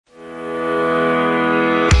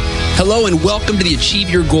Hello and welcome to the Achieve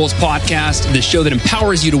Your Goals podcast, the show that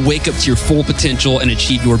empowers you to wake up to your full potential and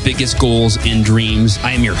achieve your biggest goals and dreams.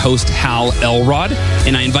 I am your host, Hal Elrod,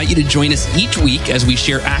 and I invite you to join us each week as we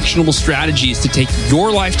share actionable strategies to take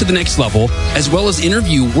your life to the next level, as well as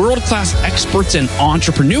interview world-class experts and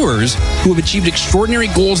entrepreneurs who have achieved extraordinary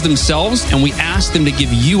goals themselves, and we ask them to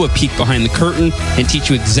give you a peek behind the curtain and teach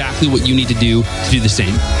you exactly what you need to do the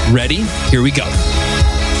same. Ready? Here we go.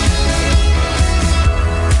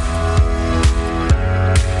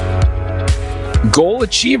 Goal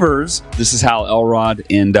achievers, this is Hal Elrod,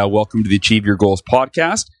 and welcome to the Achieve Your Goals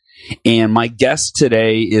podcast. And my guest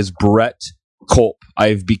today is Brett Kulp.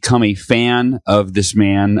 I've become a fan of this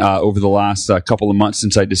man over the last couple of months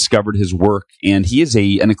since I discovered his work. And he is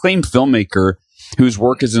an acclaimed filmmaker whose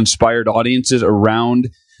work has inspired audiences around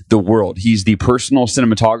the world. He's the personal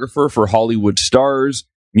cinematographer for Hollywood stars,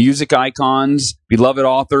 music icons, beloved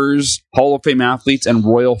authors, Hall of Fame athletes, and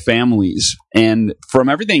royal families. And from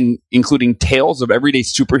everything, including tales of everyday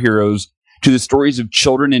superheroes to the stories of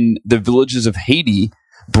children in the villages of Haiti,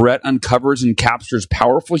 Brett uncovers and captures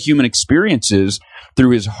powerful human experiences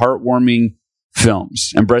through his heartwarming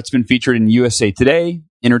films. And Brett's been featured in USA Today,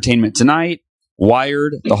 Entertainment Tonight,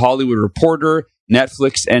 Wired, The Hollywood Reporter,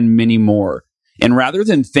 Netflix, and many more. And rather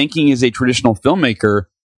than thinking as a traditional filmmaker,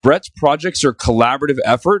 Brett's projects are collaborative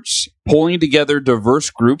efforts, pulling together diverse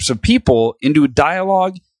groups of people into a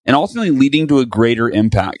dialogue and ultimately leading to a greater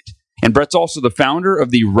impact. And Brett's also the founder of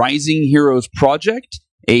the Rising Heroes Project,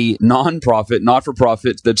 a nonprofit,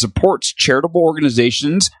 not-for-profit that supports charitable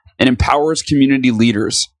organizations and empowers community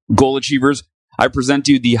leaders. Goal achievers, I present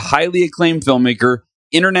to you the highly acclaimed filmmaker,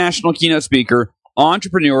 international keynote speaker,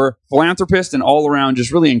 entrepreneur, philanthropist, and all-around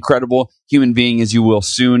just really incredible human being, as you will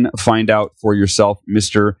soon find out for yourself,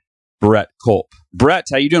 Mr. Brett Kulp. Brett,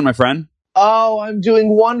 how you doing, my friend? Oh, I'm doing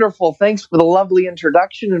wonderful. Thanks for the lovely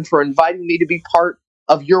introduction and for inviting me to be part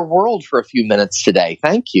of your world for a few minutes today.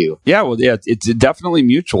 Thank you. Yeah, it's definitely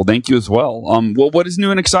mutual. Thank you as well. What is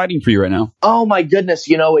new and exciting for you right now? Oh my goodness,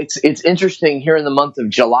 it's interesting here in the month of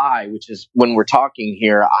July, which is when we're talking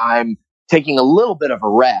here. I'm taking a little bit of a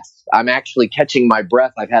rest. I'm actually catching my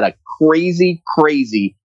breath. I've had a crazy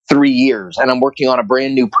 3 years, and I'm working on a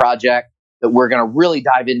brand new project that we're going to really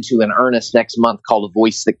dive into in earnest next month called A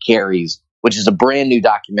Voice That Carries, which is a brand new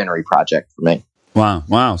documentary project for me.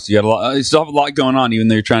 Wow. So you still have a lot going on, even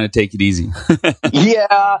though you're trying to take it easy.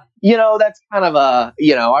 Yeah, that's kind of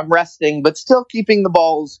I'm resting, but still keeping the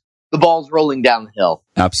balls rolling down the hill.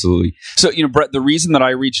 Absolutely. So, Brett, the reason that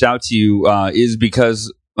I reached out to you is because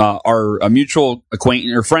a mutual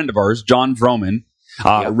acquaintance or friend of ours, John Vroman,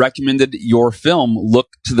 recommended your film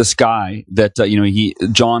 "Look to the Sky." That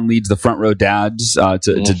John leads the Front Row Dads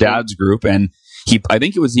to Dads group, and I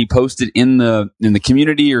think he posted in the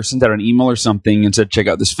community or sent out an email or something and said, check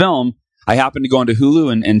out this film. I happened to go onto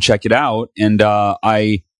Hulu and check it out, and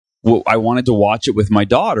I wanted to watch it with my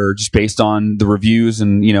daughter just based on the reviews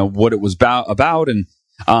and what it was about and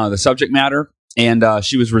the subject matter. And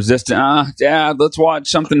she was resistant. Dad, let's watch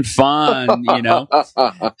something fun,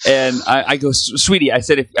 And I go, sweetie, I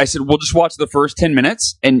said, we'll just watch the first 10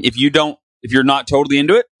 minutes. And if you're not totally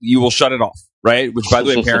into it, you will shut it off, right? Which, by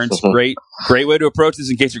the way, parents, great way to approach this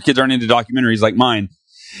in case your kids aren't into documentaries like mine.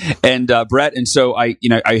 And Brett, and so I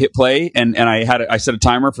hit play and I set a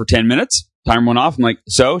timer for 10 minutes. Timer went off. I'm like,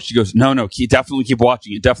 so she goes, no, definitely keep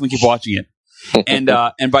watching it. And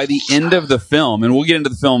by the end of the film, and we'll get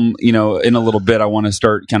into the film, in a little bit. I want to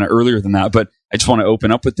start kind of earlier than that, but I just want to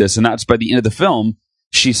open up with this. And that's by the end of the film,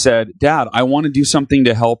 she said, Dad, I want to do something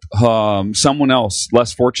to help someone else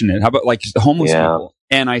less fortunate. How about like homeless people?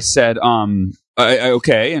 And I said,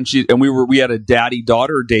 okay. And we had a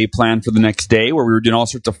daddy-daughter day planned for the next day where we were doing all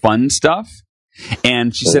sorts of fun stuff.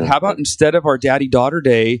 And she said, how about instead of our daddy-daughter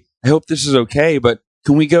day, I hope this is okay, but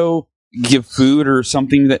can we go give food or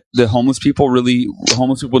something that the homeless people really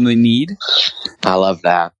need? I love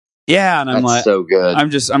that. Yeah, and I'm That's so good.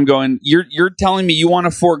 I'm going, you're telling me you want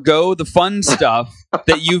to forego the fun stuff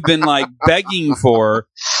that you've been like begging for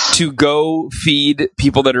to go feed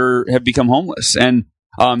people that have become homeless. And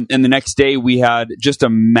the next day we had just a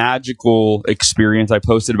magical experience. I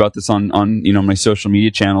posted about this on my social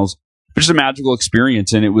media channels. But just a magical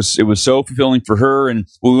experience, and it was so fulfilling for her. And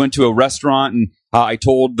we went to a restaurant, and I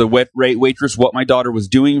told the waitress what my daughter was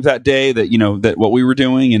doing that day, that what we were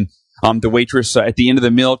doing, and the waitress at the end of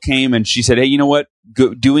the meal came and she said, "Hey, you know what?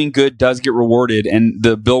 Doing good does get rewarded," and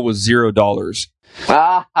the bill was $0.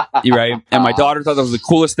 Right? And my daughter thought that was the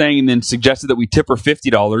coolest thing, and then suggested that we tip her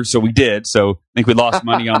 $50. So we did. So I think we lost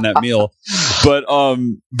money on that meal.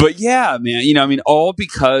 But yeah, man, all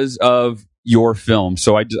because of your film.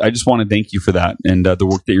 So I just want to thank you for that. And the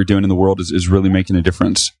work that you're doing in the world is really making a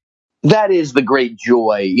difference. That is the great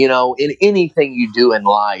joy, in anything you do in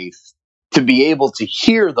life, to be able to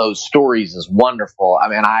hear those stories is wonderful. I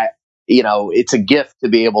mean, it's a gift to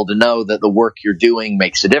be able to know that the work you're doing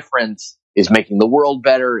makes a difference, is making the world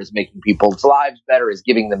better, is making people's lives better, is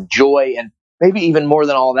giving them joy. And maybe even more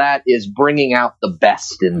than all that is bringing out the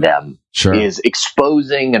best in them, is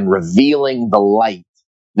exposing and revealing the light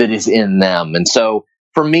that is in them. And so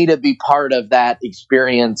for me to be part of that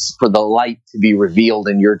experience, for the light to be revealed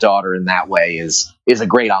in your daughter in that way is a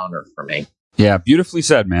great honor for me. Yeah, beautifully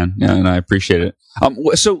said, man. Yeah, and I appreciate it.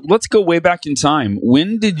 So let's go way back in time.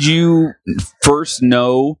 When did you first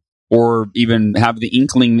know or even have the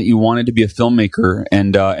inkling that you wanted to be a filmmaker?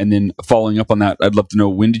 And then following up on that, I'd love to know,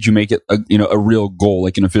 when did you make it a real goal,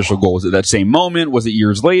 like an official goal? Was it that same moment? Was it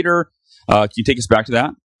years later? Can you take us back to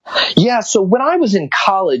that? Yeah. So when I was in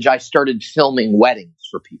college, I started filming weddings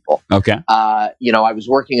for people. Okay. I was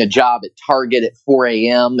working a job at Target at 4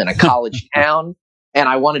 a.m. in a college town, and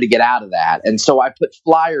I wanted to get out of that. And so I put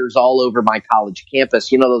flyers all over my college campus,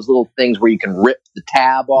 those little things where you can rip the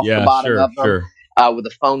tab off the bottom of them with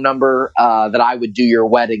a phone number that I would do your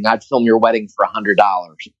wedding. I'd film your wedding for $100.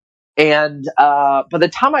 And by the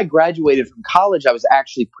time I graduated from college, I was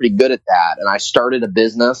actually pretty good at that. And I started a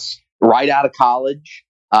business right out of college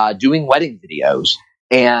doing wedding videos.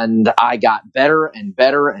 And I got better and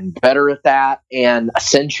better and better at that. And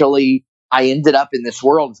essentially, I ended up in this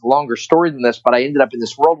world. It's a longer story than this, but I ended up in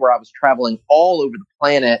this world where I was traveling all over the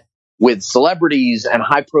planet with celebrities and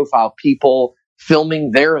high-profile people,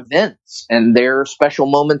 filming their events and their special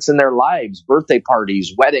moments in their lives, birthday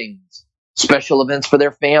parties, weddings, special events for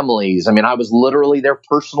their families. I mean, I was literally their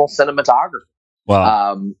personal cinematographer.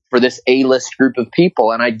 Wow. For this A-list group of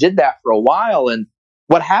people. And I did that for a while. And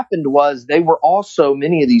what happened was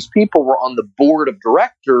many of these people were on the board of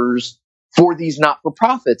directors for these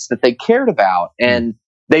not-for-profits that they cared about. And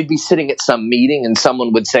they'd be sitting at some meeting and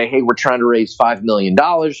someone would say, hey, we're trying to raise $5 million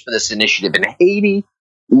for this initiative in Haiti.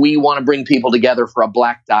 We want to bring people together for a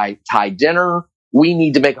black tie dinner. We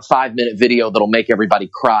need to make a 5-minute video that'll make everybody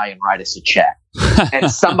cry and write us a check.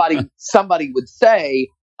 And somebody would say,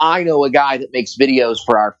 I know a guy that makes videos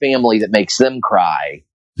for our family that makes them cry.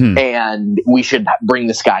 And we should bring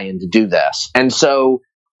this guy in to do this. And so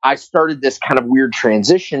I started this kind of weird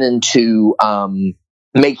transition into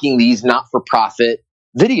making these not-for-profit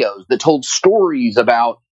videos that told stories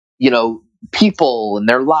about, people and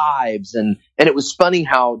their lives. And it was funny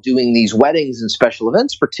how doing these weddings and special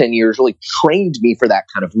events for 10 years really trained me for that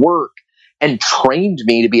kind of work and trained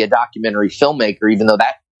me to be a documentary filmmaker, even though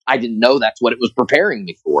that I didn't know that's what it was preparing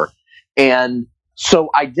me for. And so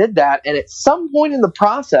I did that. And at some point in the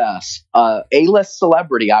process, A-list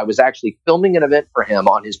celebrity, I was actually filming an event for him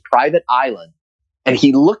on his private island. And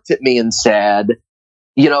he looked at me and said,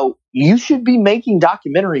 you should be making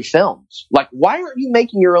documentary films. Like, why aren't you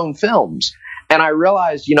making your own films? And I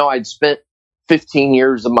realized, I'd spent 15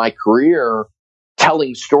 years of my career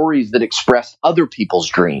telling stories that expressed other people's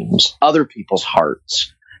dreams, other people's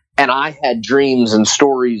hearts. And I had dreams and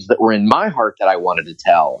stories that were in my heart that I wanted to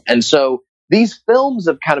tell. And so these films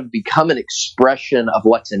have kind of become an expression of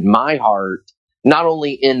what's in my heart, not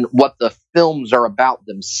only in what the films are about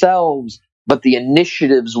themselves, but the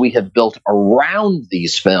initiatives we have built around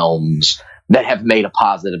these films that have made a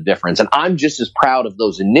positive difference. And I'm just as proud of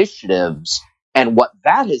those initiatives and what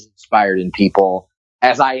that has inspired in people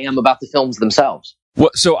as I am about the films themselves. Well,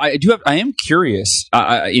 so I am curious,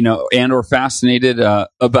 and or fascinated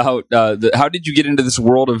about how did you get into this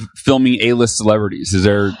world of filming A-list celebrities?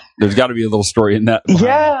 There's got to be a little story in that.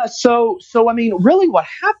 Yeah. So I mean, really, what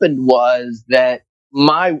happened was that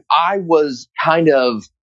I was kind of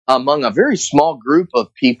among a very small group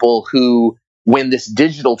of people who, when this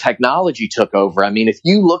digital technology took over, I mean, if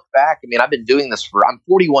you look back, I've been doing this I'm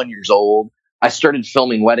 41 years old. I started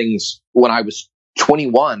filming weddings when I was 20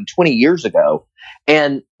 years ago.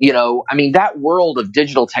 And, that world of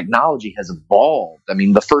digital technology has evolved.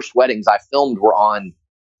 The first weddings I filmed were on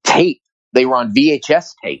tape. They were on VHS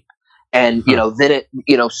tape. And, then it,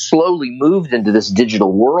 slowly moved into this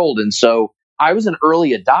digital world. And so I was an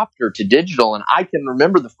early adopter to digital. And I can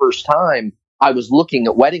remember the first time I was looking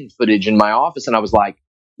at wedding footage in my office and I was like,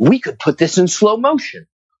 we could put this in slow motion.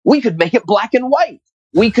 We could make it black and white.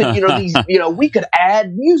 We could, we could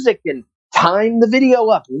add music and time the video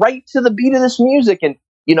up right to the beat of this music. And,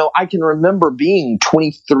 I can remember being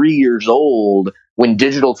 23 years old when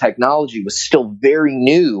digital technology was still very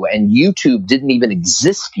new and YouTube didn't even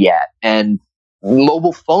exist yet. And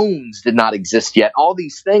mobile phones did not exist yet. All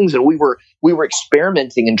these things, and we were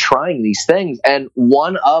experimenting and trying these things. And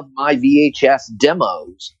one of my VHS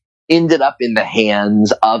demos ended up in the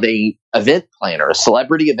hands of a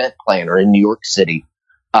celebrity event planner in New York City,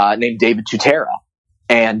 named David Tutera.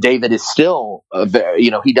 And David is still,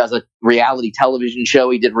 he does a reality television show.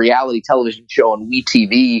 He did a reality television show on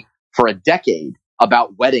WeTV for a decade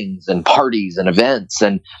about weddings and parties and events.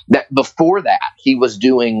 And that before that, he was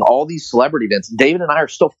doing all these celebrity events. David and I are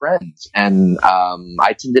still friends. And I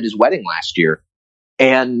attended his wedding last year.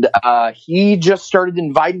 And he just started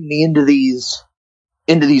inviting me into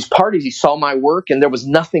these parties. He saw my work, and there was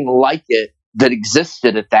nothing like it that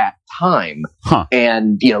existed at that time.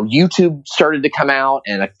 And, YouTube started to come out,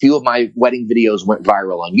 and a few of my wedding videos went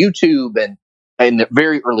viral on YouTube, and in the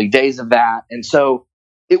very early days of that. And so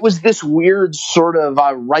it was this weird sort of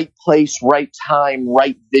right place, right time,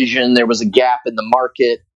 right vision. There was a gap in the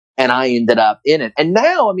market, and I ended up in it. And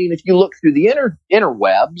now, if you look through the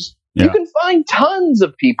interwebs, you can find tons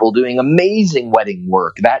of people doing amazing wedding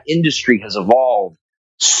work. That industry has evolved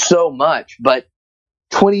so much. But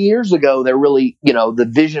 20 years ago, there really, the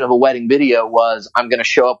vision of a wedding video was, I'm going to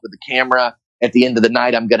show up with the camera. At the end of the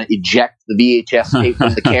night, I'm going to eject the VHS tape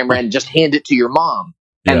from the camera and just hand it to your mom.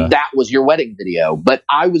 And that was your wedding video. But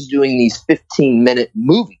I was doing these 15-minute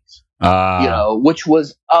movies, which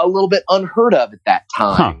was a little bit unheard of at that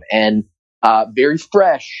time. And very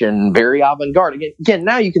fresh and very avant-garde. Again,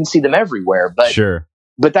 now you can see them everywhere. But sure.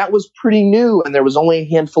 But that was pretty new, and there was only a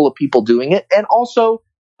handful of people doing it. And also,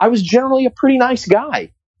 I was generally a pretty nice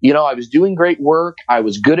guy. I was doing great work. I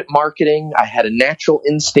was good at marketing. I had a natural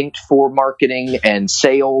instinct for marketing and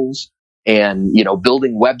sales and,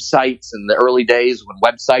 building websites in the early days when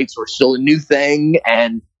websites were still a new thing.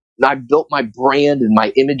 And I built my brand and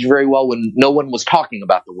my image very well when no one was talking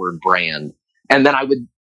about the word brand. And then I would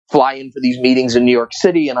fly in for these meetings in New York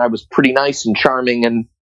City, and I was pretty nice and charming, and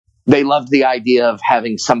they loved the idea of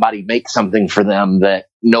having somebody make something for them that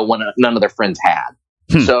none of their friends had.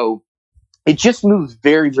 So it just moved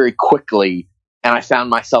very, very quickly, and I found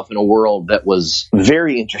myself in a world that was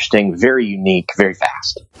very interesting, very unique, very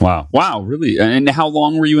fast. Wow, really? And how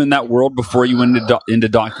long were you in that world before you went into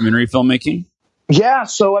documentary filmmaking? Yeah,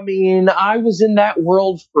 so I was in that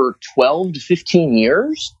world for 12 to 15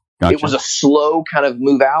 years. Gotcha. It was a slow kind of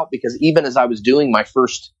move out, because even as I was doing my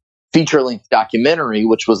first feature-length documentary,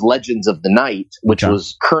 which was Legends of the Night, which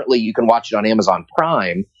was currently, you can watch it on Amazon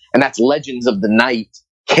Prime, and that's Legends of the Night,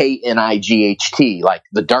 Knight, like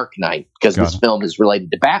The Dark Knight, because this film is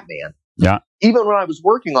related to Batman. Yeah. Even when I was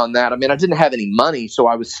working on that, I didn't have any money, so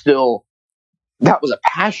I was still, that was a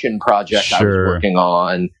passion project I was working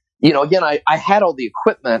on. Again, I had all the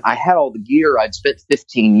equipment, I had all the gear, I'd spent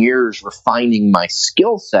 15 years refining my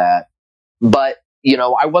skill set, but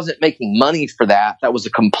I wasn't making money for that. That was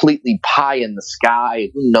a completely pie in the sky,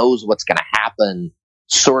 who knows what's going to happen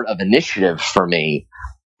sort of initiative for me.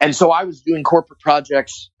 And so I was doing corporate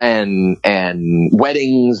projects and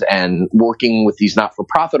weddings and working with these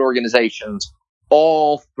not-for-profit organizations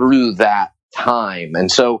all through that time.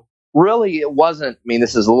 And so really it wasn't,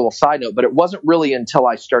 this is a little side note, but it wasn't really until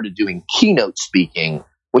I started doing keynote speaking,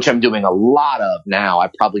 which I'm doing a lot of now. I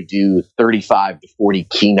probably do 35 to 40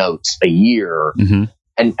 keynotes a year. Mm-hmm.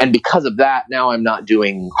 And because of that, now I'm not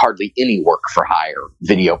doing hardly any work for hire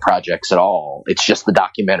video projects at all. It's just the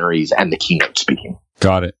documentaries and the keynote speaking.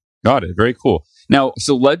 Got it. Very cool. Now,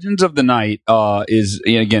 so Legends of the Night is,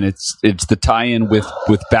 again, it's the tie-in with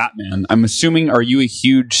Batman. I'm assuming, are you a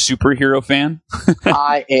huge superhero fan?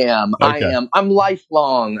 I am. Okay. I am. I'm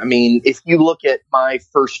lifelong. If you look at my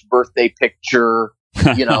first birthday picture,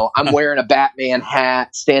 I'm wearing a Batman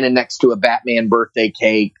hat, standing next to a Batman birthday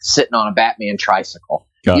cake, sitting on a Batman tricycle.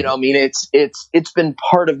 It's been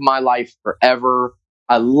part of my life forever.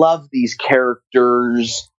 I love these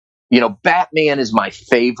characters. Batman is my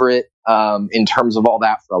favorite in terms of all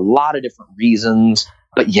that for a lot of different reasons.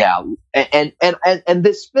 But yeah, and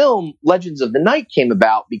this film, Legends of the Night, came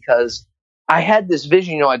about because I had this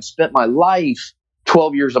vision. I'd spent my life,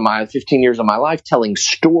 15 years of my life telling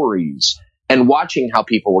stories and watching how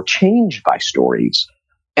people were changed by stories.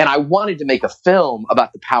 And I wanted to make a film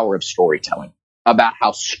about the power of storytelling, about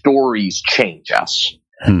how stories change us.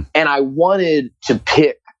 And I wanted to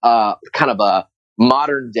pick kind of a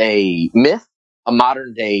modern day myth, a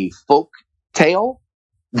modern day folk tale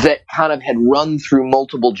that kind of had run through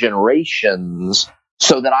multiple generations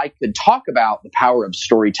so that I could talk about the power of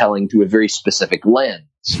storytelling through a very specific lens.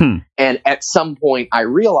 And at some point I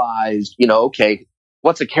realized, okay,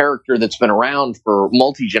 what's a character that's been around for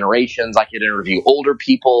multi-generations? I could interview older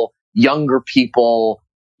people, younger people,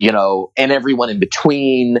 and everyone in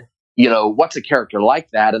between. what's a character like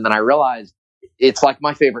that? And then I realized it's like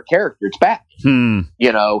my favorite character. It's Batman.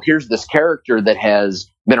 Here's this character that has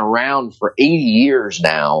been around for 80 years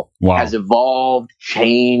now, has evolved,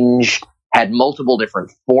 changed, had multiple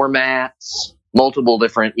different formats, multiple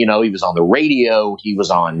different, he was on the radio, he was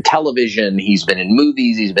on television, he's been in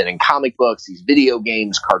movies, he's been in comic books, he's video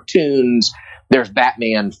games, cartoons. There's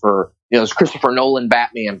Batman for, there's Christopher Nolan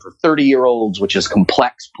Batman for 30-year-olds, which is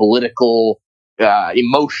complex, political,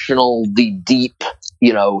 emotional, deep,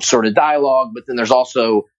 sort of dialogue. But then there's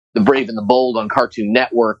also The Brave and the Bold on Cartoon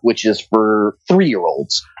Network, which is for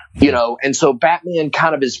 3-year-olds, and so Batman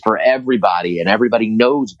kind of is for everybody, and everybody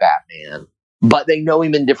knows Batman, but they know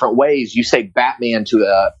him in different ways. You say Batman to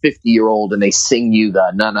a 50-year-old and they sing you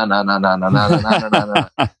the na na na na na na na na na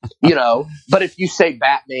na, but if you say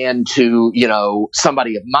Batman to,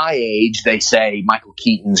 somebody of my age, they say Michael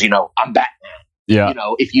Keaton's, I'm Batman. Yeah.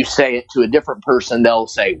 If you say it to a different person, they'll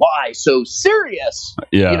say, why so serious?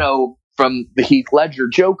 From the Heath Ledger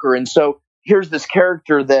Joker. And so here's this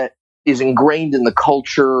character that is ingrained in the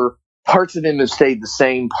culture. Parts of him have stayed the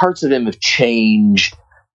same. Parts of him have changed.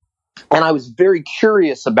 And I was very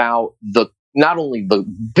curious about not only the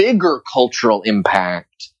bigger cultural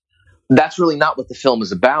impact. That's really not what the film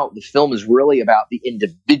is about. The film is really about the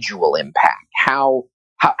individual impact. How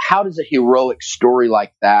does a heroic story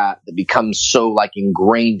like that becomes so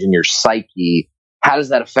ingrained in your psyche, how does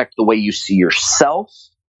that affect the way you see yourself,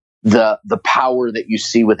 the power that you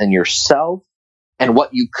see within yourself, and what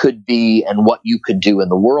you could be and what you could do in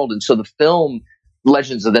the world? And so the film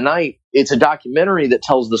Legends of the Night, it's a documentary that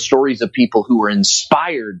tells the stories of people who were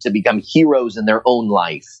inspired to become heroes in their own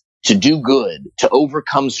life, to do good, to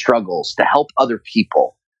overcome struggles, to help other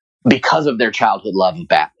people because of their childhood love of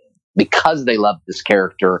Batman, because they loved this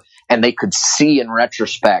character and they could see in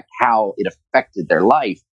retrospect how it affected their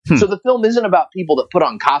life. So the film isn't about people that put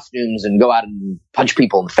on costumes and go out and punch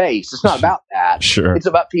people in the face. It's not about that. Sure. It's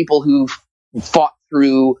about people who fought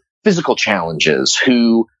through physical challenges,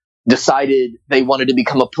 who decided they wanted to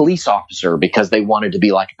become a police officer because they wanted to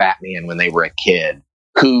be like Batman when they were a kid,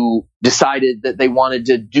 who decided that they wanted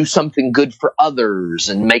to do something good for others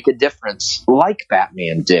and make a difference like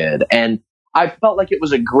Batman did. And I felt like it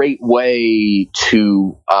was a great way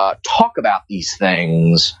to talk about these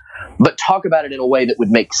things, but talk about it in a way that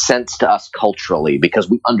would make sense to us culturally, because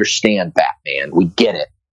we understand Batman. We get it.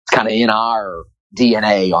 It's kind of in our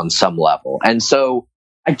DNA on some level. And so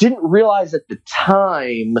I didn't realize at the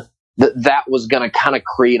time that was going to kind of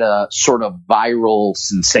create a sort of viral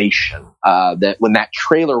sensation, that when that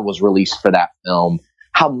trailer was released for that film,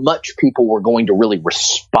 how much people were going to really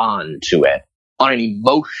respond to it on an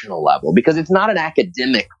emotional level, because it's not an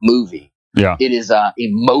academic movie. Yeah. It is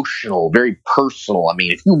emotional, very personal. I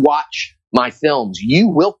mean, if you watch my films, you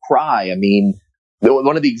will cry. I mean,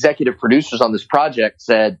 one of the executive producers on this project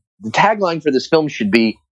said the tagline for this film should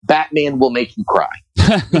be Batman will make you cry,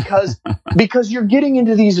 because you're getting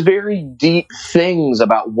into these very deep things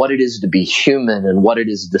about what it is to be human and what it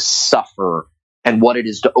is to suffer and what it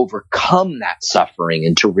is to overcome that suffering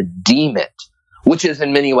and to redeem it, which is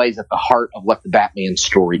in many ways at the heart of what the Batman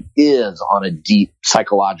story is on a deep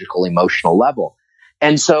psychological, emotional level.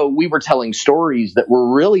 And so we were telling stories that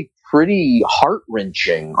were really pretty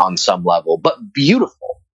heart-wrenching on some level, but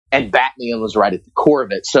beautiful. And Batman was right at the core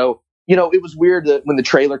of it. So, it was weird that when the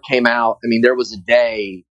trailer came out, I mean, there was a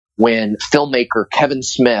day when filmmaker Kevin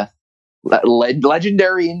Smith,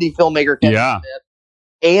 legendary indie filmmaker Kevin Smith,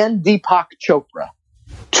 and Deepak Chopra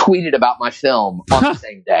tweeted about my film on the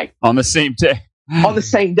same day. On the same day. On the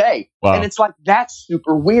same day. Wow. And it's like, that's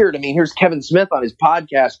super weird. I mean, here's Kevin Smith on his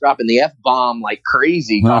podcast dropping the F-bomb like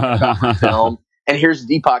crazy talking about the film. And here's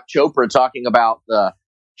Deepak Chopra talking about the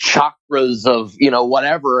chakras of,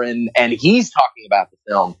 whatever. And he's talking about the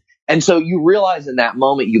film. And so you realize in that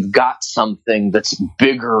moment, you've got something that's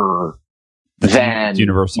bigger than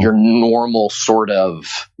universal, your normal sort of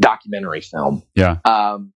documentary film. Yeah.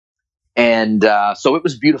 So it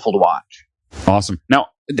was beautiful to watch. Awesome. Now,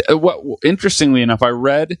 interestingly enough, I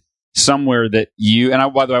read somewhere that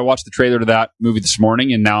by the way, I watched the trailer to that movie this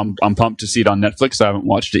morning, and now I'm pumped to see it on Netflix. I haven't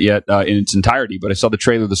watched it yet in its entirety, but I saw the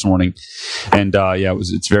trailer this morning, and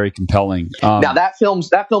it's very compelling. Now that film's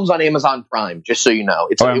on Amazon Prime, just so you know.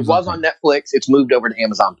 It was on Netflix. It's moved over to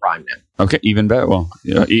Amazon Prime now. Okay, even better. Well,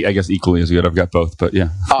 I guess equally as good. I've got both, but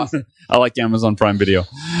yeah, awesome. I like Amazon Prime Video.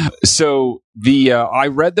 So I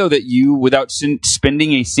read though that you, without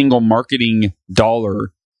spending a single marketing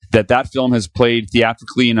dollar, that film has played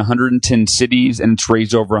theatrically in 110 cities, and it's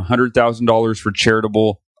raised over $100,000 for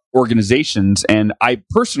charitable organizations. And I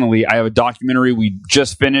have a documentary we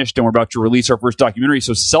just finished, and we're about to release our first documentary.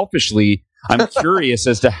 So selfishly, I'm curious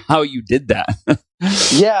as to how you did that.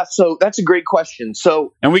 Yeah, so that's a great question.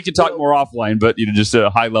 So, and we can talk more offline, but just a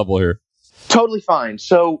high level here. Totally fine.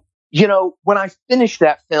 So, when I finished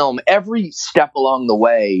that film, every step along the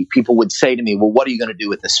way, people would say to me, well, what are you going to do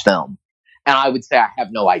with this film? And I would say, I have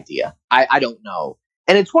no idea. I don't know.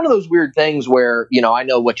 And it's one of those weird things where, I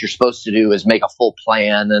know what you're supposed to do is make a full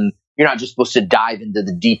plan, and you're not just supposed to dive into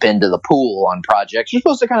the deep end of the pool on projects. You're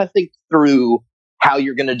supposed to kind of think through how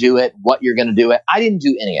you're going to do it, what you're going to do it. I didn't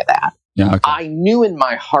do any of that. Yeah, okay. I knew in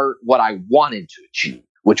my heart what I wanted to achieve,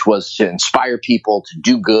 which was to inspire people to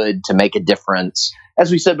do good, to make a difference.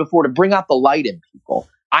 As we said before, to bring out the light in people.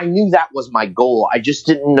 I knew that was my goal. I just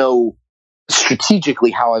didn't know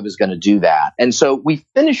strategically how I was going to do that. And so we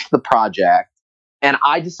finished the project, and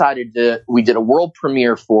I decided we did a world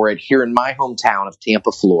premiere for it here in my hometown of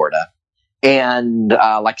Tampa, Florida. And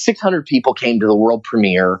like 600 people came to the world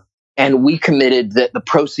premiere, and we committed that the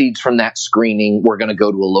proceeds from that screening were going to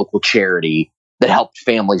go to a local charity that helped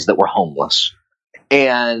families that were homeless.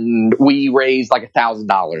 And we raised like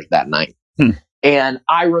 $1,000 that night. And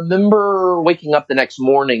I remember waking up the next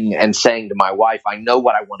morning and saying to my wife, I know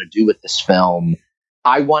what I want to do with this film.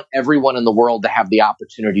 I want everyone in the world to have the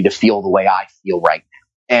opportunity to feel the way I feel right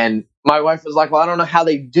now. And my wife was like, well, I don't know how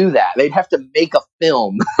they do that. They'd have to make a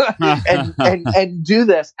film and do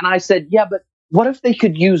this. And I said, yeah, but what if they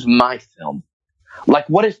could use my film? Like,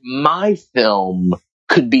 what if my film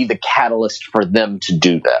could be the catalyst for them to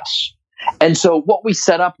do this? And so what we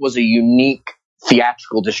set up was a unique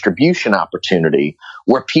theatrical distribution opportunity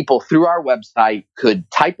where people through our website could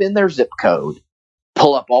type in their zip code,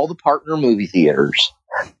 pull up all the partner movie theaters,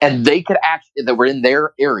 and they could that were in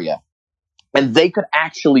their area, and they could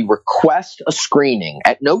actually request a screening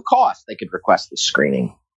at no cost. They could request the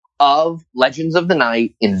screening of Legends of the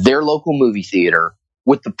Night in their local movie theater,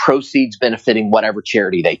 with the proceeds benefiting whatever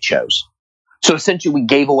charity they chose. So essentially we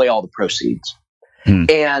gave away all the proceeds.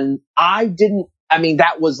 And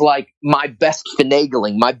that was like my best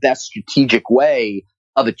finagling, my best strategic way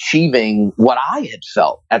of achieving what I had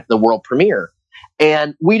felt at the world premiere.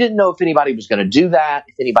 And we didn't know if anybody was going to do that,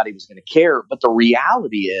 if anybody was going to care. But the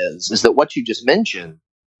reality is that what you just mentioned,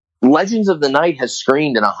 Legends of the Night has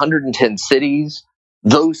screened in 110 cities.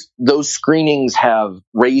 Those screenings have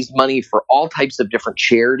raised money for all types of different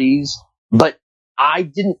charities. But I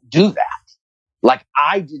didn't do that. Like,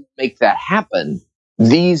 I didn't make that happen.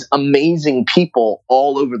 These amazing people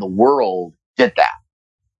all over the world did that.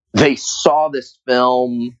 They saw this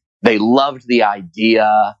film, they loved the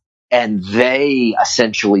idea, and they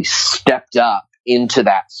essentially stepped up into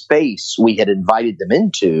that space we had invited them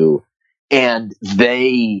into, and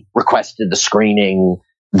they requested the screening,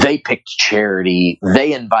 they picked charity,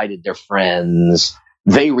 they invited their friends,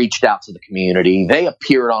 they reached out to the community, they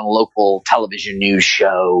appeared on a local television news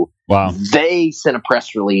show. Wow. They sent a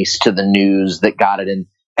press release to the news that got it in.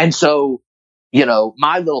 And so,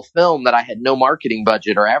 my little film that I had no marketing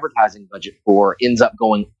budget or advertising budget for ends up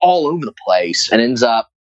going all over the place and ends up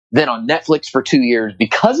then on Netflix for 2 years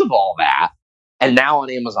because of all that. And now on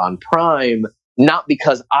Amazon Prime, not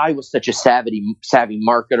because I was such a savvy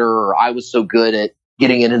marketer, or I was so good at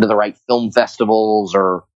getting it into the right film festivals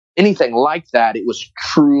or anything like that. It was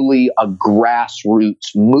truly a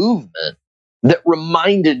grassroots movement that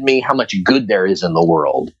reminded me how much good there is in the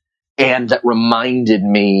world, and that reminded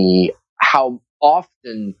me how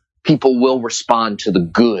often people will respond to the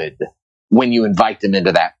good when you invite them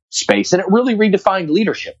into that space. And it really redefined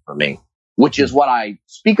leadership for me, which is what I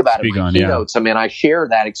speak about in my keynotes. Yeah. I share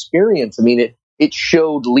that experience. It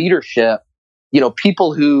showed leadership,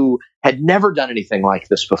 people who had never done anything like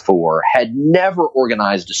this before, had never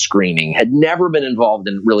organized a screening, had never been involved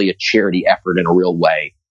in really a charity effort in a real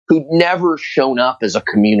way, who'd never shown up as a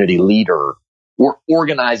community leader, were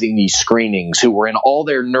organizing these screenings, who were in all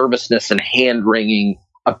their nervousness and hand-wringing,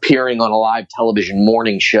 appearing on a live television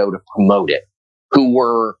morning show to promote it, who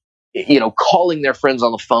were, calling their friends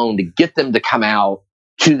on the phone to get them to come out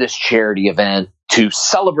to this charity event, to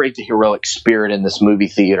celebrate the heroic spirit in this movie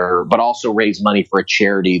theater, but also raise money for a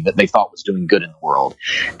charity that they thought was doing good in the world.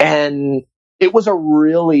 And it was a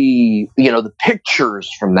really, the pictures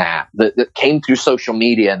from that came through social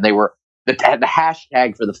media, and the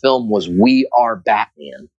hashtag for the film was "We Are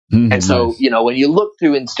Batman." And so, when you look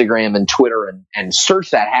through Instagram and Twitter and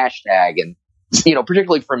search that hashtag, and,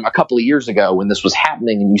 particularly from a couple of years ago when this was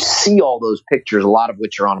happening, and you see all those pictures, a lot of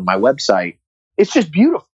which are on my website, it's just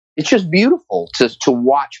beautiful. It's just beautiful to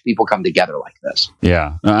watch people come together like this.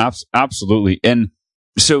 Yeah, absolutely. And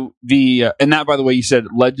so and that, by the way, you said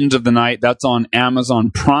Legends of the Night, that's on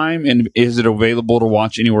Amazon Prime, and is it available to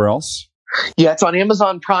watch anywhere else? Yeah, it's on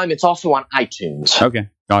Amazon Prime. It's also on iTunes. Okay.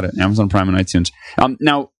 Got it. Amazon Prime and iTunes.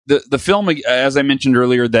 Now, the film, as I mentioned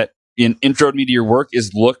earlier, that introed me to your work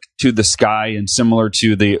is Look to the Sky, and similar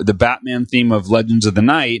to the Batman theme of Legends of the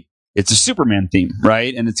Night, it's a Superman theme,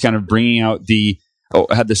 right? And it's kind of bringing out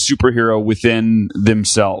had the superhero within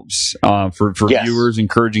themselves for Yes. viewers,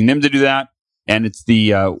 encouraging them to do that. And it's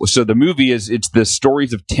so the movie it's the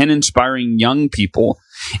stories of 10 inspiring young people.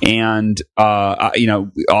 And,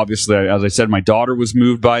 obviously, as I said, my daughter was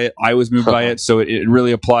moved by it. I was moved by it. So it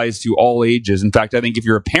really applies to all ages. In fact, I think if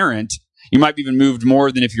you're a parent, you might be even moved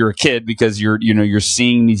more than if you're a kid, because you're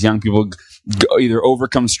seeing these young people either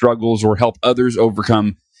overcome struggles or help others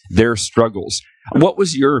overcome their struggles. What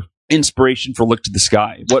was your inspiration for Look to the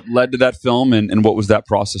Sky? What led to that film, and what was that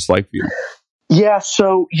process like for you? Yeah,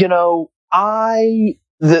 so,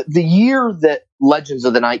 the year that Legends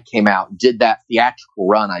of the Night came out and did that theatrical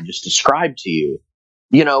run I just described to you,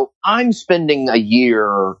 I'm spending a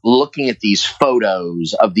year looking at these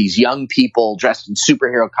photos of these young people dressed in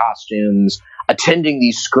superhero costumes, attending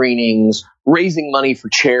these screenings, raising money for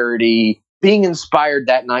charity, being inspired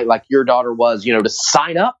that night, like your daughter was, to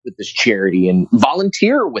sign up with this charity and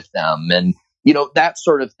volunteer with them and, that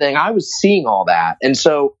sort of thing. I was seeing all that. And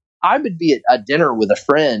so I would be at a dinner with a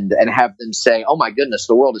friend and have them say, "Oh my goodness,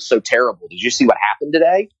 the world is so terrible. Did you see what happened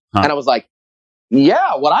today?" Huh. And I was like,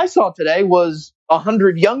 "Yeah, what I saw today was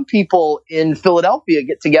 100 young people in Philadelphia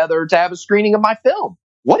get together to have a screening of my film.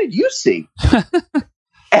 What did you see?"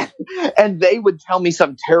 and they would tell me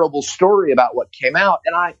some terrible story about what came out.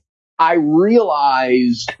 And I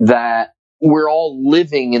realized that we're all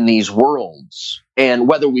living in these worlds. And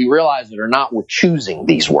whether we realize it or not, we're choosing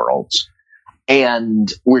these worlds.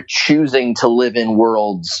 And we're choosing to live in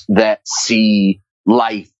worlds that see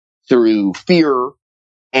life through fear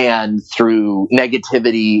and through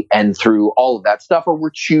negativity and through all of that stuff, or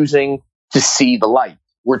we're choosing to see the light.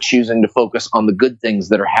 We're choosing to focus on the good things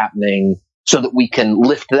that are happening so that we can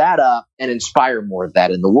lift that up and inspire more of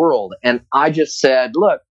that in the world. And I just said,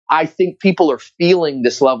 look, I think people are feeling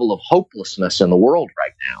this level of hopelessness in the world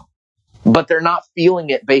right now, but they're not feeling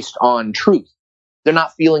it based on truth. They're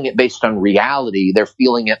not feeling it based on reality. They're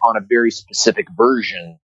feeling it on a very specific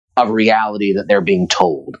version of reality that they're being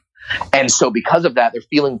told. And so because of that, they're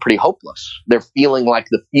feeling pretty hopeless. They're feeling like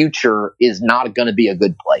the future is not going to be a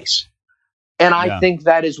good place. And I think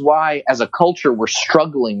that is why, as a culture, we're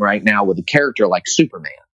struggling right now with a character like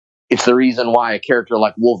Superman. It's the reason why a character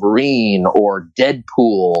like Wolverine or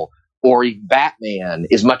Deadpool or even Batman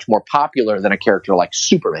is much more popular than a character like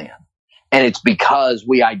Superman. And it's because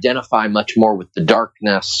we identify much more with the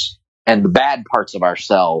darkness and the bad parts of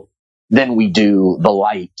ourselves than we do the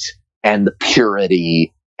light and the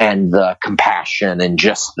purity and the compassion and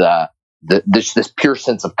just this pure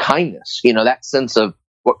sense of kindness. That sense of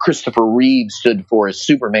what Christopher Reeve stood for as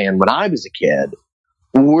Superman when I was a kid.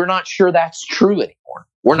 We're not sure that's true anymore.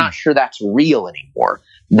 We're not sure that's real anymore.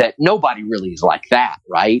 That nobody really is like that,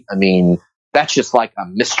 right? I mean, that's just like a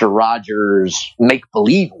Mr. Rogers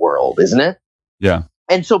make-believe world, isn't it? Yeah.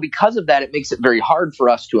 And so because of that, it makes it very hard for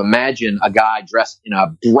us to imagine a guy dressed in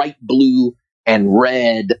a bright blue and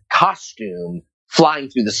red costume flying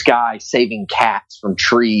through the sky, saving cats from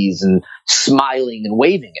trees and smiling and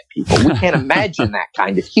waving at people. We can't imagine that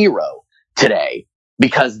kind of hero today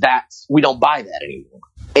because we don't buy that anymore.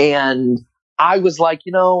 And I was like,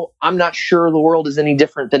 I'm not sure the world is any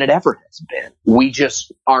different than it ever has been. We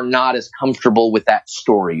just are not as comfortable with that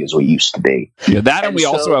story as we used to be. Yeah, and we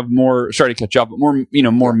also have more, sorry to catch up, but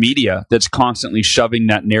more media that's constantly shoving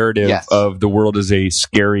that narrative of the world as a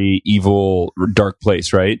scary, evil, dark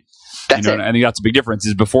place, right? That's it. I think that's a big difference.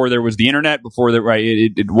 Is before there was the internet, before that, right?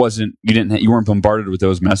 It wasn't. You weren't bombarded with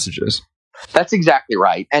those messages. That's exactly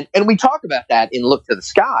right. And we talk about that in Look to the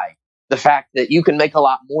Sky. The fact that you can make a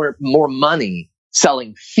lot more money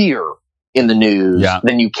selling fear in the news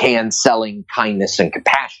than you can selling kindness and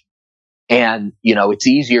compassion. And, it's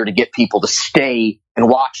easier to get people to stay and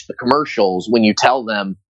watch the commercials when you tell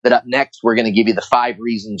them that up next we're going to give you the 5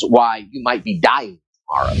 reasons why you might be dying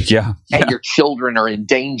tomorrow. Yeah. And your children are in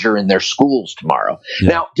danger in their schools tomorrow. Yeah.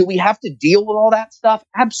 Now, do we have to deal with all that stuff?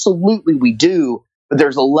 Absolutely we do. But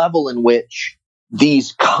there's a level in which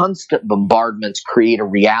these constant bombardments create a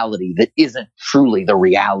reality that isn't truly the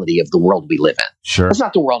reality of the world we live in. Sure. It's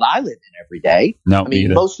not the world I live in every day. No, I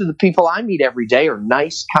mean, most of the people I meet every day are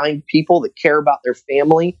nice, kind people that care about their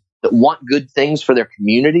family, that want good things for their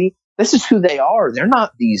community. This is who they are. They're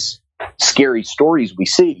not these scary stories we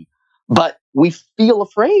see. But we feel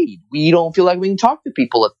afraid. We don't feel like we can talk to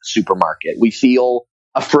people at the supermarket. We feel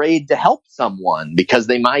afraid to help someone because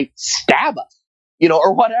they might stab us,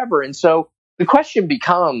 or whatever. And so the question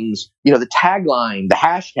becomes, the tagline, the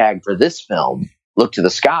hashtag for this film Look to the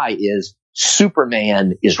Sky is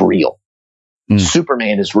Superman is real.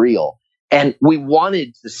 Superman is real. And we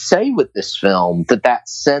wanted to say with this film that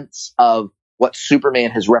sense of what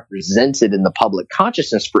Superman has represented in the public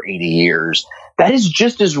consciousness for 80 years, that is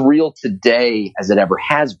just as real today as it ever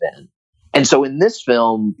has been. And so in this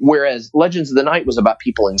film, whereas Legends of the Night was about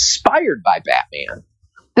people inspired by Batman,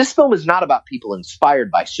 this film is not about people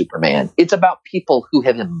inspired by Superman. It's about people who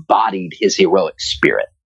have embodied his heroic spirit.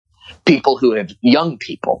 People who have, young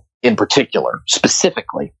people in particular,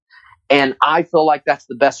 specifically. And I feel like that's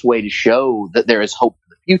the best way to show that there is hope for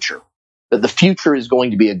the future. That the future is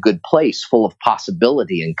going to be a good place full of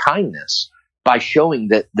possibility and kindness, by showing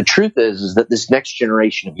that the truth is that this next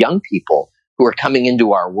generation of young people who are coming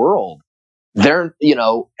into our world, they're,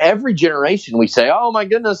 every generation we say, oh my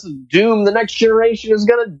goodness, doom, the next generation is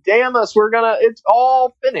going to damn us. It's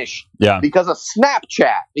all finished. Yeah. Because of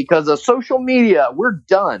Snapchat, because of social media, we're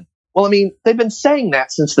done. Well, I mean, they've been saying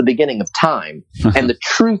that since the beginning of time. And the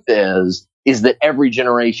truth is that every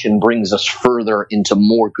generation brings us further into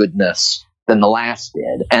more goodness than the last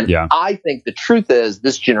did. And I think the truth is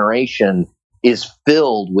this generation is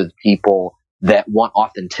filled with people that want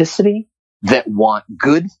authenticity, that want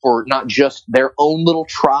good for not just their own little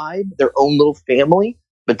tribe, their own little family,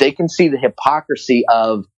 but they can see the hypocrisy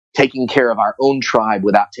of taking care of our own tribe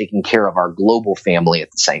without taking care of our global family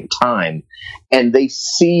at the same time. And they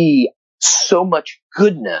see so much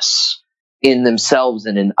goodness in themselves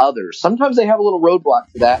and in others. Sometimes they have a little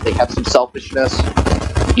roadblock to that. They have some selfishness,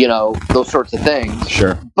 those sorts of things.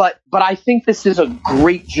 Sure. But I think this is a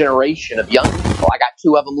great generation of young people. I got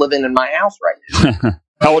 2 of them living in my house right now.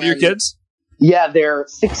 How old are your kids? Yeah, they're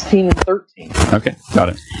 16 and 13. Okay, got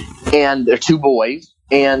it. And they're 2 boys.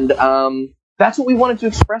 And that's what we wanted to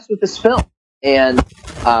express with this film. And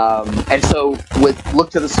so with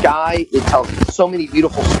Look to the Sky, it tells so many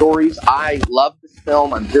beautiful stories. I love this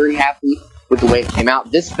film. I'm very happy with the way it came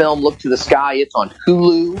out. This film, Look to the Sky, it's on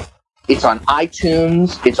Hulu. It's on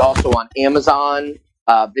iTunes. It's also on Amazon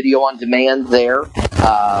Video on Demand there.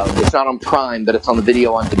 It's not on Prime, but it's on the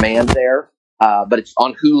Video on Demand there. But it's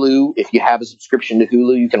on Hulu. If you have a subscription to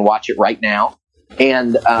Hulu, you can watch it right now.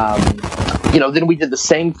 And then we did the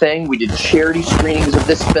same thing. We did charity screenings of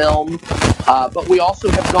this film, but we also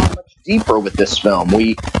have gone much deeper with this film.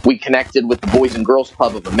 We connected with the Boys and Girls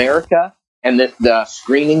Club of America, and the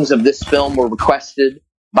screenings of this film were requested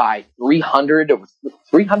by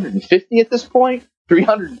 350 at this point.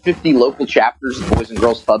 350 local chapters of Boys and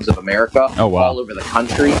Girls Clubs of America all over the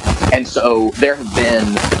country. And so there have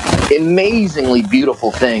been amazingly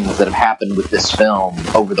beautiful things that have happened with this film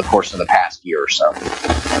over the course of the past year or so.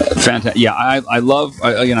 Fantastic. Yeah, I love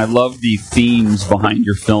the themes behind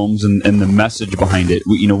your films and the message behind it.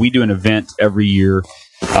 We do an event every year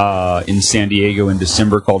in San Diego in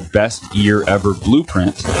December called Best Year Ever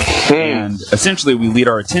Blueprint. And essentially we lead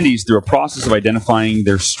our attendees through a process of identifying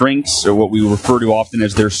their strengths, or what we refer to often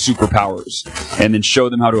as their superpowers, and then show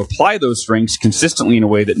them how to apply those strengths consistently in a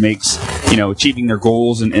way that makes, achieving their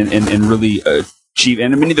goals and really achieve.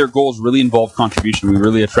 And many of their goals really involve contribution. We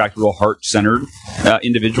really attract real heart-centered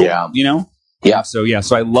individuals, Yeah. So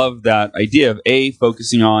I love that idea of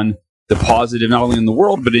focusing on the positive, not only in the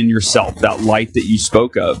world, but in yourself, that light that you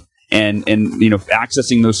spoke of, and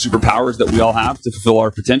accessing those superpowers that we all have to fulfill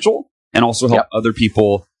our potential, and also help other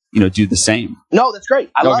people, do the same. No, that's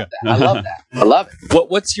great. I love that. I love that. I love it.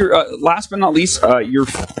 What's your, last but not least,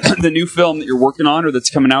 the new film that you're working on, or that's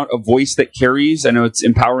coming out, A Voice That Carries? I know it's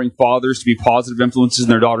empowering fathers to be positive influences in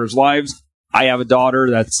their daughters' lives. I have a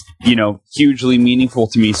daughter that's, hugely meaningful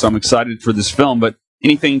to me, so I'm excited for this film. But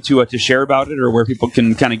anything to share about it, or where people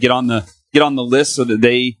can kind of get on the list so that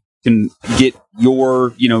they can get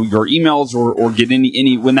your emails or get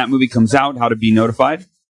any when that movie comes out, how to be notified?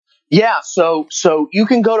 Yeah, so you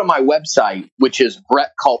can go to my website, which is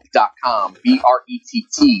brettculp.com,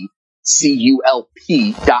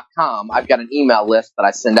 BRETTCULP.com. I've got an email list that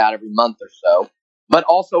I send out every month or so. But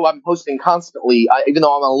also I'm posting constantly, even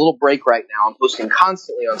though I'm on a little break right now, I'm posting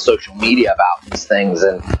constantly on social media about these things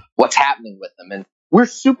and what's happening with them. And we're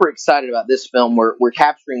super excited about this film. We're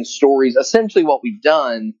capturing stories. Essentially what we've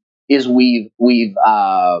done is we've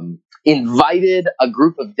invited a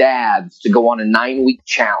group of dads to go on a 9-week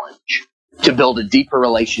challenge to build a deeper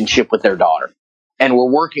relationship with their daughter. And we're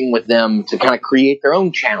working with them to kind of create their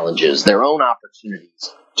own challenges, their own opportunities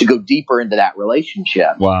to go deeper into that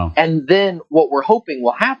relationship. Wow. And then what we're hoping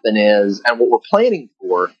will happen is, and what we're planning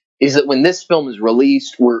for, is that when this film is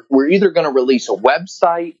released, we're either going to release a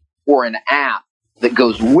website or an app that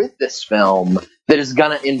goes with this film that is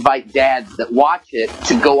going to invite dads that watch it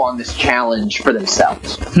to go on this challenge for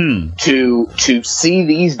themselves. To see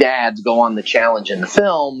these dads go on the challenge in the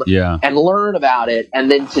film and learn about it,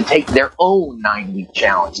 and then to take their own 9-week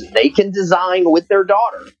challenge that they can design with their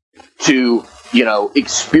daughter to,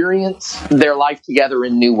 experience their life together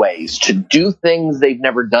in new ways, to do things they've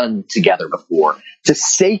never done together before, to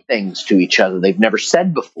say things to each other they've never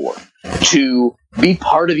said before, to be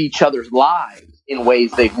part of each other's lives in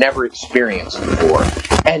ways they've never experienced before.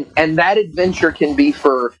 And that adventure can be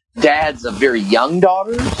for dads of very young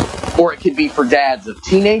daughters, or it could be for dads of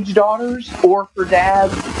teenage daughters, or for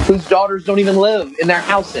dads whose daughters don't even live in their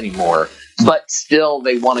house anymore, but still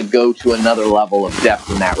they want to go to another level of depth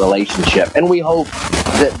in that relationship. And we hope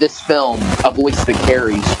that this film, A Voice That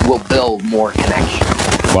Carries, will build more connection.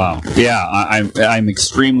 Wow. Yeah, I'm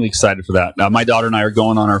extremely excited for that. My daughter and I are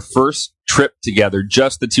going on our first trip together,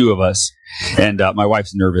 just the two of us. And my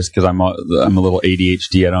wife's nervous because I'm a little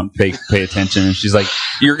ADHD. I don't pay attention. And she's like,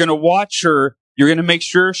 "You're going to watch her. You're going to make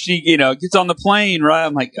sure she, gets on the plane, right?"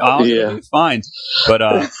 I'm like, "Oh, yeah, fine."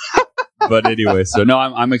 But anyway, so no,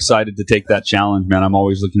 I'm excited to take that challenge, man. I'm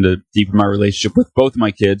always looking to deepen my relationship with both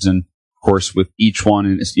my kids, and of course with each one.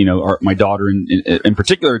 And my daughter in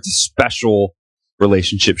particular, it's a special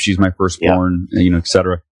relationship. She's my firstborn, et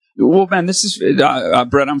cetera. Well, man, this is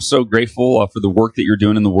Brett. I'm so grateful for the work that you're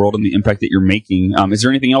doing in the world and the impact that you're making. Is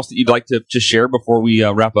there anything else that you'd like to share before we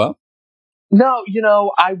wrap up? No,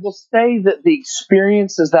 I will say that the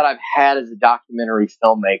experiences that I've had as a documentary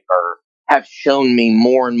filmmaker have shown me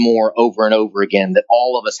more and more over and over again that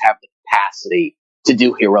all of us have the capacity to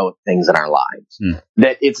do heroic things in our lives.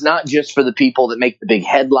 That it's not just for the people that make the big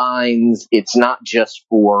headlines. It's not just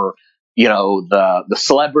for the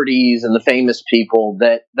celebrities and the famous people,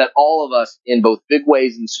 that all of us, in both big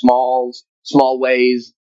ways and small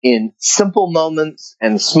ways, in simple moments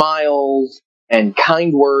and smiles and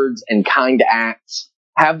kind words and kind acts,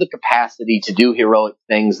 have the capacity to do heroic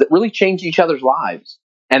things that really change each other's lives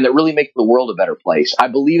and that really make the world a better place. I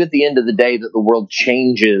believe at the end of the day that the world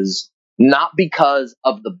changes not because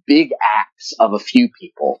of the big acts of a few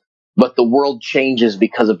people, but the world changes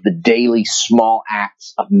because of the daily small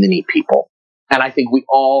acts of many people. And I think we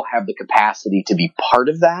all have the capacity to be part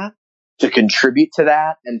of that, to contribute to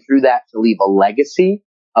that, and through that to leave a legacy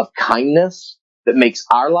of kindness that makes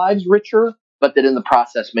our lives richer, but that in the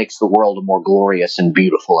process makes the world a more glorious and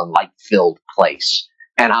beautiful and light-filled place.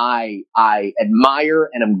 And I admire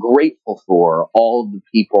and am grateful for all of the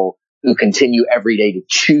people who continue every day to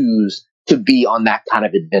choose to be on that kind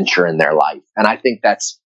of adventure in their life. And I think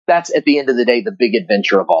that's at the end of the day the big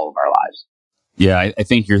adventure of all of our lives. Yeah, I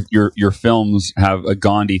think your films have a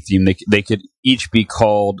Gandhi theme. They could each be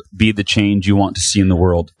called "Be the Change You Want to See in the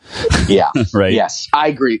World." Yeah. Right. Yes, I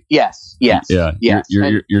agree. Yes. Yeah. Yes.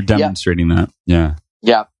 You're demonstrating that. Yeah.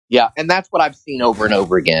 Yeah. And that's what I've seen over and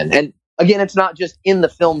over again. And again, it's not just in the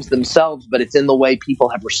films themselves, but it's in the way people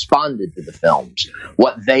have responded to the films,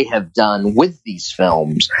 what they have done with these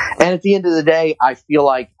films. And at the end of the day, I feel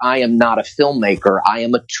like I am not a filmmaker. I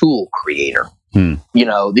am a tool creator.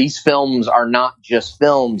 These films are not just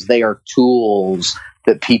films. They are tools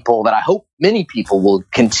that I hope many people will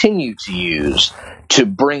continue to use to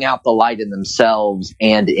bring out the light in themselves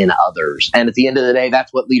and in others. And at the end of the day,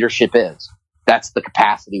 that's what leadership is. That's the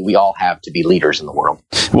capacity we all have to be leaders in the world.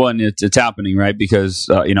 Well, and it's happening, right? Because,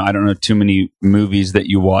 I don't know too many movies that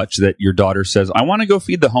you watch that your daughter says, "I want to go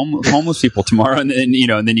feed the homeless people tomorrow." And then,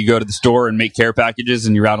 and then you go to the store and make care packages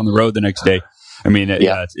and you're out on the road the next day. I mean,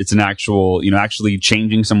 it's an actual, actually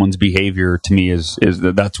changing someone's behavior to me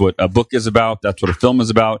that's what a book is about. That's what a film is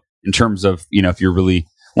about in terms of, if you really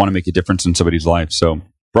want to make a difference in somebody's life. So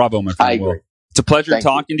bravo, my friend. I agree. Well, it's a pleasure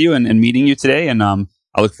talking to you and meeting you today. And,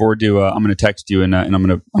 I look forward to, I'm going to text you and I'm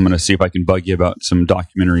going to see if I can bug you about some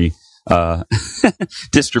documentary,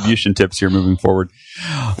 distribution tips here moving forward.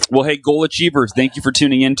 Well, hey, goal achievers, thank you for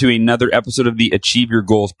tuning in to another episode of the Achieve Your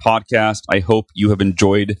Goals podcast. I hope you have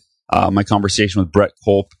enjoyed my conversation with Brett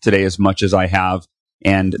Kulp today as much as I have.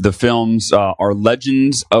 And the films are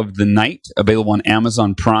Legends of the Night, available on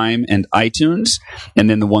Amazon Prime and iTunes. And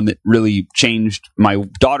then the one that really changed my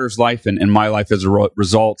daughter's life and my life as a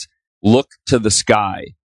result, Look to the Sky,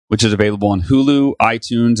 which is available on Hulu,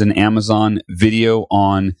 iTunes, and Amazon Video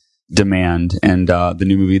on Demand. And the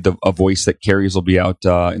new movie, A Voice That Carries, will be out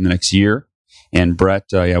in the next year. And Brett,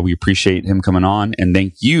 we appreciate him coming on. And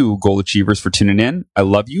thank you, goal achievers, for tuning in. I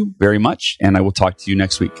love you very much, and I will talk to you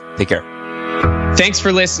next week. Take care. Thanks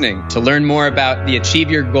for listening. To learn more about the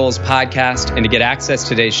Achieve Your Goals podcast and to get access to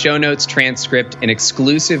today's show notes, transcript, and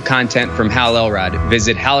exclusive content from Hal Elrod,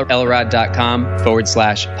 visit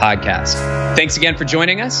halelrod.com/podcast. Thanks again for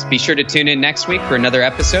joining us. Be sure to tune in next week for another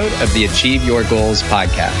episode of the Achieve Your Goals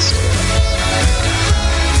podcast.